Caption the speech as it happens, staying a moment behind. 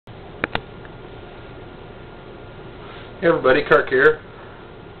Hey everybody, Kirk here.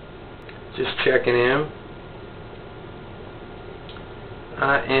 Just checking in.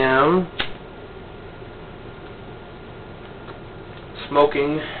 I am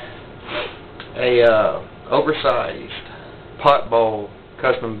smoking a oversized pot bowl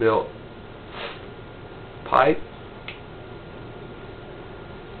custom built pipe.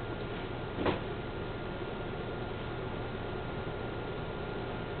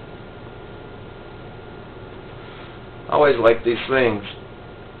 I always like these things.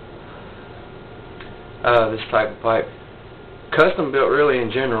 This type of pipe. Custom built really in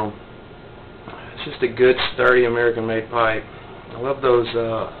general. It's just a good sturdy American made pipe. I love those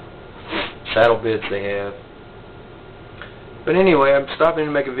saddle bits they have. But anyway, I'm stopping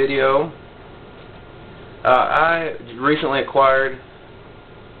to make a video. I recently acquired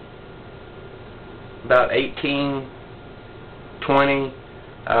about 18, 20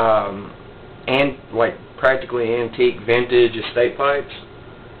 and like practically antique vintage estate pipes,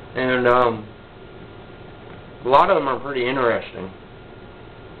 and a lot of them are pretty interesting.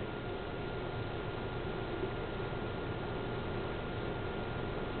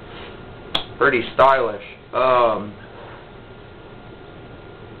 Pretty stylish.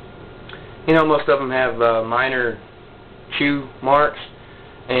 You know, most of them have minor chew marks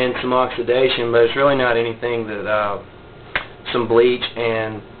and some oxidation, but it's really not anything that some bleach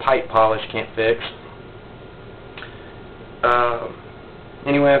and pipe polish can't fix.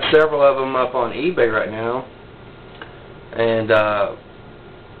 Anyway, I have several of them up on eBay right now, and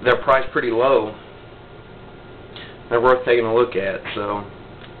they're priced pretty low. They're worth taking a look at. So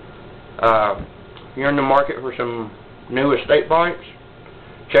if you're in the market for some new estate pipes,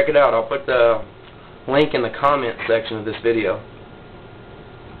 check it out. I'll put the link in the comment section of this video.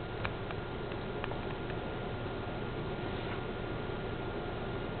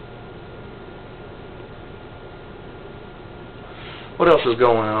 What else is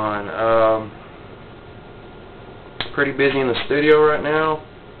going on? Pretty busy in the studio right now.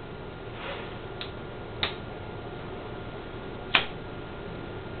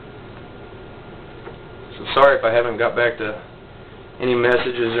 So sorry if I haven't got back to any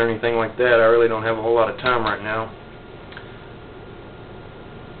messages or anything like that. I really don't have a whole lot of time right now.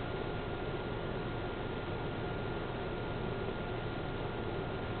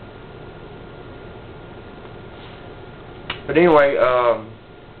 But anyway,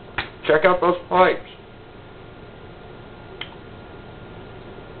 check out those pipes.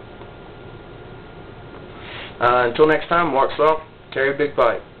 Until next time, walk soft, carry a big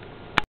pipe.